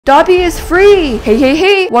Dobby is free!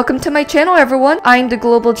 Hey! Welcome to my channel, everyone. I'm the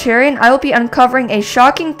globalcherry and I will be uncovering a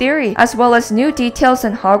shocking theory as well as new details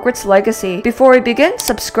in Hogwarts Legacy. Before we begin,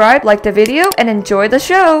 subscribe, like the video, and enjoy the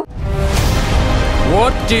show!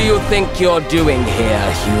 What do you think you're doing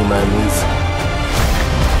here, humans?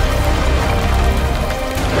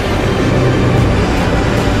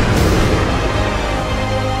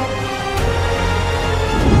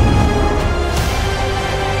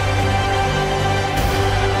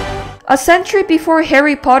 A century before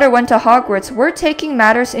Harry Potter went to Hogwarts, we're taking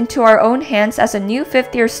matters into our own hands as a new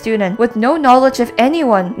 5th-year student with no knowledge of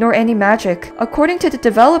anyone nor any magic. According to the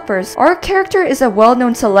developers, our character is a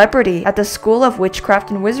well-known celebrity at the School of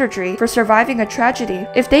Witchcraft and Wizardry for surviving a tragedy.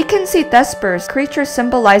 If they can see Thespers, creatures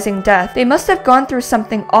symbolizing death, they must have gone through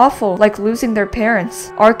something awful like losing their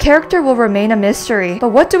parents. Our character will remain a mystery, but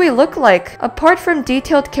what do we look like? Apart from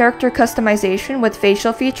detailed character customization with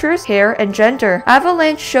facial features, hair, and gender,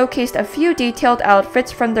 Avalanche showcased a few detailed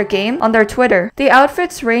outfits from their game on their Twitter. The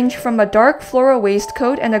outfits range from a dark floral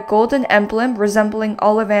waistcoat and a golden emblem resembling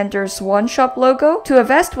Ollivander's one-shop logo to a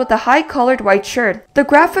vest with a high-colored white shirt. The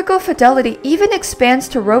graphical fidelity even expands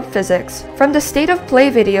to rope physics. From the State of Play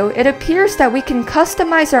video, it appears that we can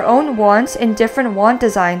customize our own wands in different wand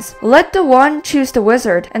designs. Let the wand choose the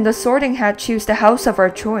wizard, and the sorting hat choose the house of our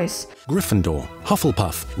choice. Gryffindor,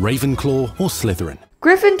 Hufflepuff, Ravenclaw, or Slytherin.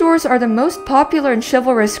 Gryffindors are the most popular and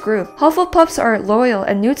chivalrous group. Hufflepuffs are loyal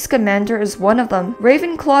and Newt Scamander is one of them.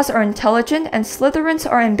 Ravenclaws are intelligent and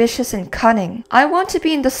Slytherins are ambitious and cunning. I want to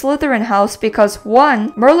be in the Slytherin house because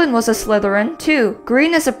 1. Merlin was a Slytherin, 2.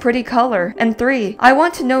 Green is a pretty color, and 3. I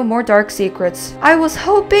want to know more dark secrets. I was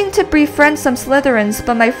hoping to befriend some Slytherins,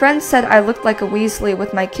 but my friends said I looked like a Weasley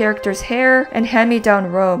with my character's hair and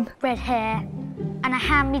hand-me-down robe. Red hair and a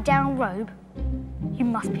hand-me-down robe? You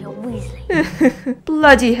must be a Weasley.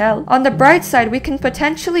 Bloody hell. On the bright side, we can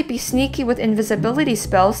potentially be sneaky with invisibility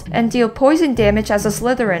spells and deal poison damage as a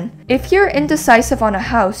Slytherin. If you're indecisive on a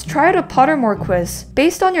house, try out a Pottermore quiz.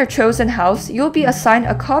 Based on your chosen house, you'll be assigned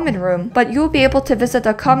a common room, but you'll be able to visit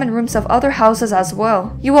the common rooms of other houses as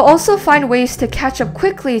well. You will also find ways to catch up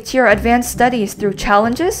quickly to your advanced studies through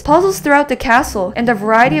challenges, puzzles throughout the castle, and a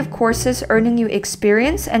variety of courses earning you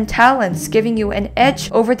experience and talents, giving you an edge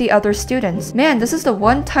over the other students. Man, this is the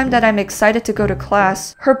one time that I'm excited to go to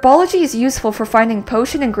class. Herbology is useful for finding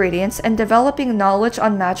potion ingredients and developing knowledge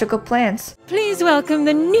on magical plants. Please welcome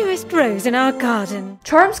the newest rose in our garden.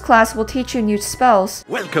 Charms class will teach you new spells.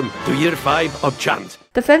 Welcome to Year 5 of Charms.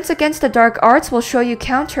 Defense against the dark arts will show you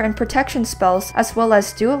counter and protection spells as well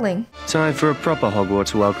as dueling. Time for a proper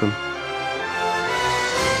Hogwarts welcome.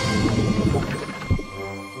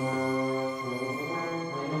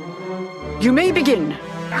 You may begin.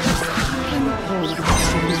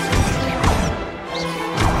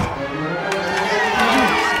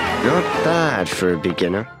 Not bad for a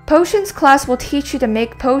beginner. Potions class will teach you to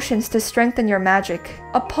make potions to strengthen your magic.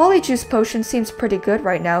 A polyjuice potion seems pretty good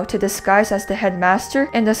right now to disguise as the headmaster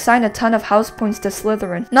and assign a ton of house points to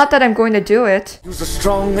Slytherin. Not that I'm going to do it. Use a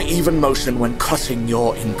strong, even motion when cutting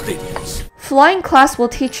your ingredients. Flying class will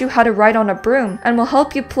teach you how to ride on a broom and will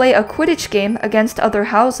help you play a Quidditch game against other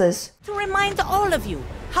houses. To remind all of you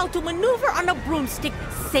how to maneuver on a broomstick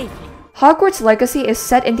safely. Hogwarts Legacy is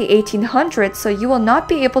set in the 1800s, so you will not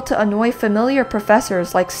be able to annoy familiar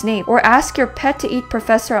professors like Snape or ask your pet to eat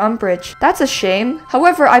Professor Umbridge. That's a shame.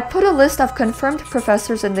 However, I put a list of confirmed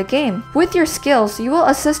professors in the game. With your skills, you will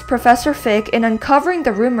assist Professor Fig in uncovering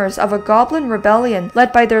the rumors of a goblin rebellion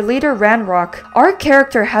led by their leader Ranrock. Our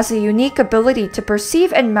character has a unique ability to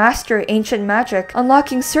perceive and master ancient magic,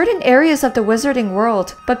 unlocking certain areas of the wizarding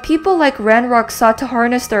world, but people like Ranrock sought to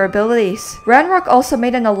harness their abilities. Ranrock also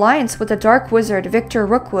made an alliance with the dark wizard Viktor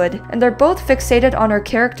Rookwood, and they're both fixated on her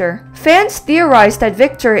character. Fans theorize that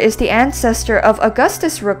Viktor is the ancestor of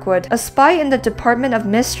Augustus Rookwood, a spy in the Department of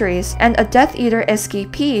Mysteries and a Death Eater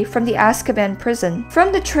escapee from the Azkaban prison.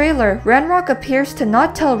 From the trailer, Ranrock appears to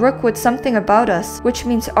not tell Rookwood something about us, which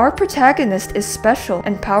means our protagonist is special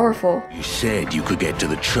and powerful. You said you could get to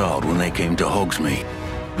the child when they came to Hogsmeade,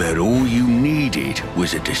 that all you needed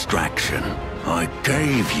was a distraction. I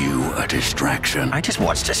gave you a distraction. I just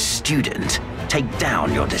watched a student take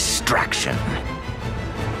down your distraction.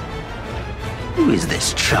 Who is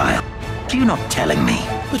this child? Are you not telling me?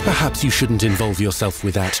 But perhaps you shouldn't involve yourself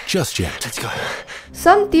with that just yet. Let's go.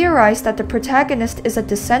 Some theorize that the protagonist is a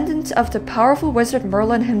descendant of the powerful wizard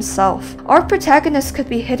Merlin himself. Our protagonist could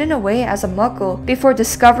be hidden away as a muggle before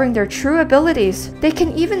discovering their true abilities. They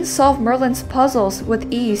can even solve Merlin's puzzles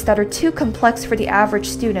with ease that are too complex for the average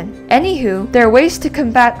student. Anywho, there are ways to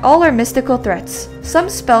combat all our mystical threats. Some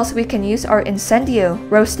spells we can use are Incendio,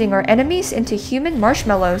 roasting our enemies into human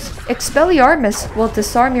marshmallows. Expelliarmus will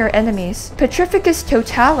disarm your enemies. Petrificus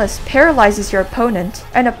Totalis paralyzes your opponent.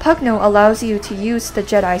 And a Pugno allows you to use the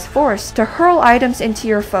Jedi's Force to hurl items into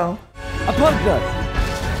your foe. A Pugno!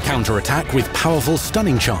 Counterattack with powerful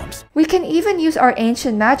stunning charms. We can even use our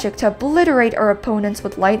ancient magic to obliterate our opponents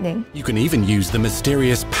with lightning. You can even use the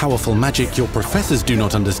mysterious, powerful magic your professors do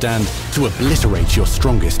not understand to obliterate your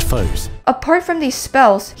strongest foes. Apart from these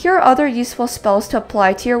spells, here are other useful spells to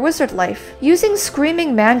apply to your wizard life. Using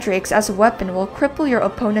screaming mandrakes as a weapon will cripple your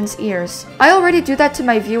opponent's ears. I already do that to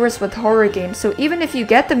my viewers with horror games, so even if you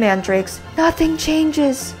get the mandrakes, nothing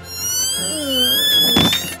changes.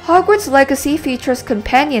 Hogwarts Legacy features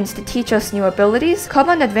companions to teach us new abilities, come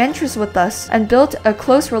on adventures with us, and build a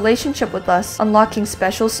close relationship with us, unlocking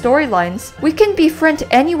special storylines. We can befriend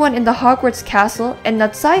anyone in the Hogwarts castle, and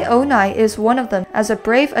Natsai Onai is one of them as a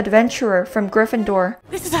brave adventurer from Gryffindor.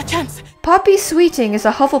 This is our chance! Poppy Sweeting is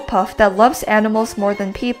a Hufflepuff that loves animals more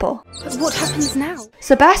than people. But what happens now?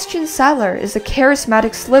 Sebastian Saller is a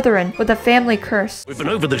charismatic Slytherin with a family curse. We've been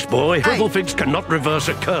over this, boy. Hufflepuffs cannot reverse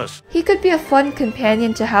a curse. He could be a fun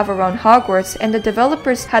companion to have around Hogwarts, and the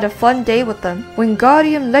developers had a fun day with them.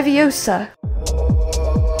 Wingardium Leviosa.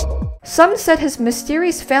 Some said his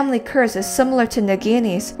mysterious family curse is similar to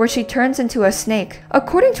Nagini's, where she turns into a snake.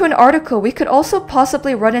 According to an article, we could also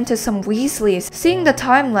possibly run into some Weasleys. Seeing the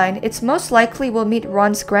timeline, it's most likely we'll meet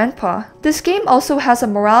Ron's grandpa. This game also has a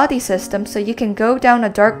morality system, so you can go down a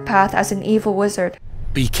dark path as an evil wizard.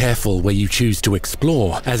 Be careful where you choose to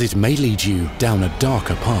explore, as it may lead you down a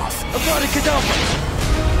darker path.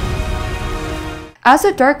 As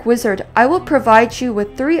a dark wizard, I will provide you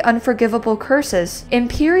with 3 unforgivable curses.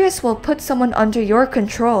 Imperius will put someone under your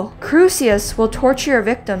control. Crucius will torture your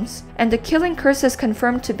victims. And the killing curse is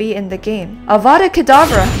confirmed to be in the game. Avada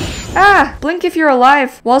Kedavra! Ah! Blink if you're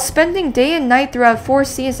alive! While spending day and night throughout 4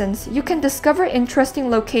 seasons, you can discover interesting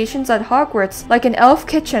locations at Hogwarts, like an elf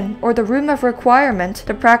kitchen or the Room of Requirement,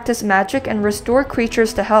 to practice magic and restore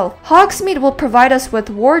creatures to health. Hogsmeade will provide us with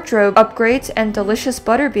wardrobe upgrades and delicious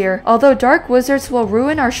butterbeer, although dark wizards will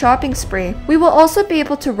ruin our shopping spree. We will also be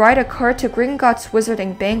able to ride a car to Gringotts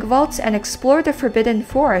Wizarding Bank Vaults and explore the Forbidden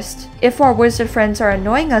Forest. If our wizard friends are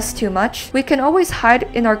annoying us too much, we can always hide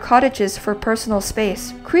in our cottages for personal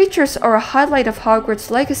space. Creatures are a highlight of Hogwarts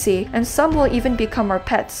Legacy, and some will even become our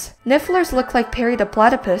pets. Nifflers look like Perry the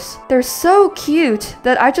Platypus. They're so cute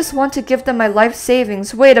that I just want to give them my life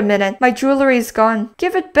savings. Wait a minute, my jewelry is gone.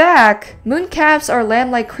 Give it back! Mooncalves are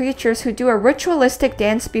lamb-like creatures who do a ritualistic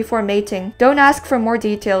dance before mating. Don't ask for more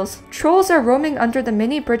details. Trolls are roaming under the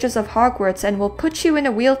mini bridges of Hogwarts and will put you in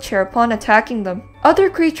a wheelchair upon attacking them.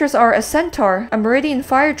 Other creatures are a centaur, a meridian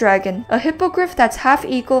fire dragon, a hippogriff that's half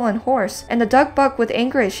eagle and horse, and a dugbug with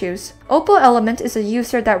anger issues. Opal Element is a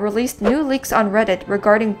user that released new leaks on Reddit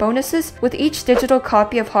regarding bonuses with each digital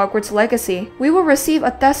copy of Hogwarts Legacy. We will receive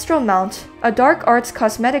a Thestral mount, a Dark Arts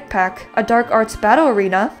cosmetic pack, a Dark Arts battle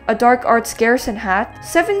arena, a Dark Arts garrison hat,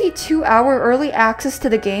 72-hour early access to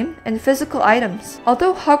the game, and physical items.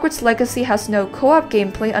 Although Hogwarts Legacy has no co-op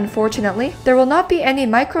gameplay, unfortunately, there will not be any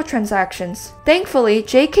microtransactions. Thankfully,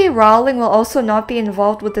 J.K. Rowling will also not be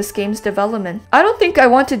involved with this game's development. I don't think I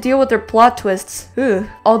want to deal with their plot twists. Ugh.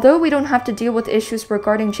 Although we don't have to deal with issues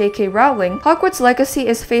regarding J.K. Rowling, Hogwarts Legacy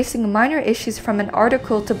is facing minor issues from an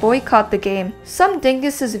article to boycott the game. Some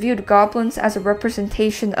dinguses viewed goblins as a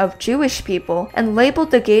representation of Jewish people and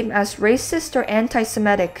labeled the game as racist or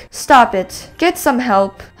anti-Semitic. Stop it. Get some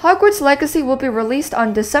help. Hogwarts Legacy will be released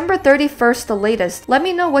on December 31st the latest. Let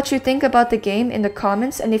me know what you think about the game in the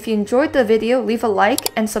comments, and if you enjoyed the video, leave a like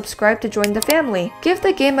and subscribe to join the family. Give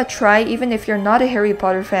the game a try even if you're not a Harry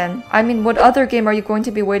Potter fan. I mean, what other game are you going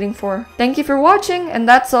to be waiting for? Thank you for watching, and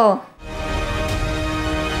that's all.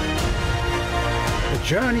 The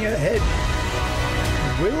journey ahead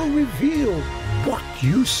will reveal what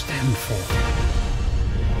you stand for.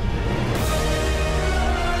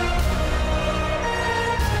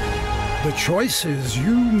 The choices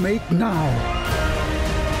you make now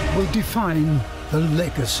will define the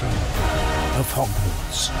legacy of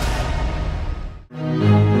Hogwarts.